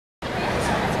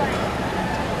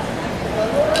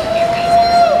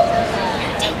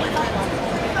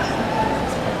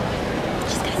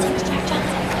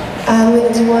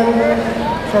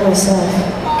For myself.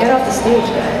 Get off the stage,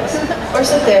 guys. Or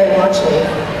sit there and watch me.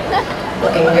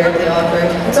 Looking weirdly awkward.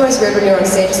 It's always weird when you're on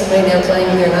stage sitting down playing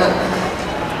when you're not.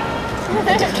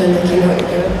 Pretend like you know what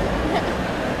you're doing.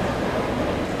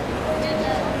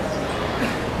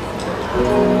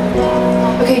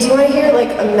 Okay, do you want to hear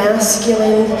like a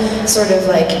masculine sort of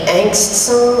like angst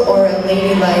song or a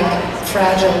ladylike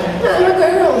fragile I'm a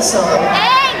girl song?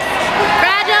 Angst!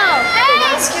 Fragile! Angst!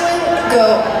 Masculine?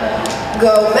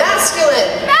 Go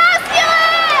masculine!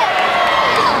 Masculine!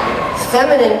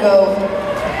 Feminine, go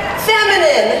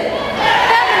feminine!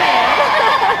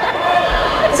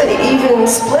 It's an even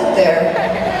split there.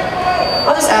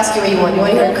 I'll just ask you what you want. You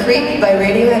want to hear Creep by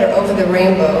Radiohead or Over the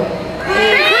Rainbow?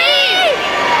 Creep!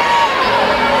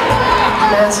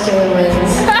 Masculine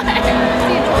wins.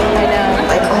 I know.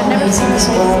 Like always in this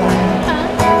world.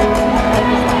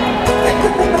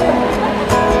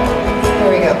 Here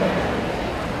we go.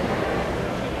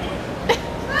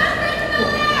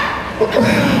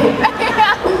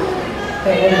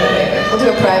 Wait. We'll do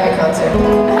a private concert.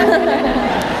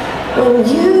 When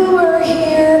you were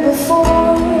here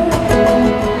before,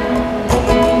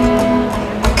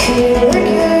 could you look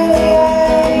in the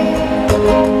eye?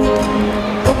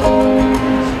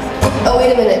 Oh,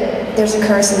 wait a minute. There's a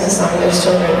curse in this song. There's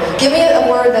children. Give me a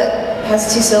word that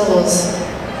has 2 syllables.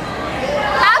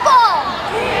 Apple!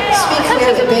 Speak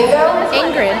clearly. Bingo?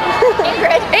 Ingrid.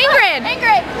 Ingrid. Ingrid.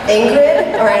 Ingrid.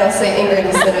 Ingrid? All right, I'll say Ingrid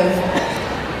instead of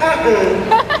I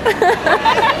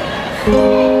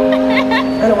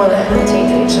don't want to taint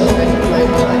any children with my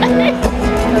mind.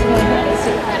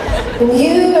 When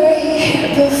you were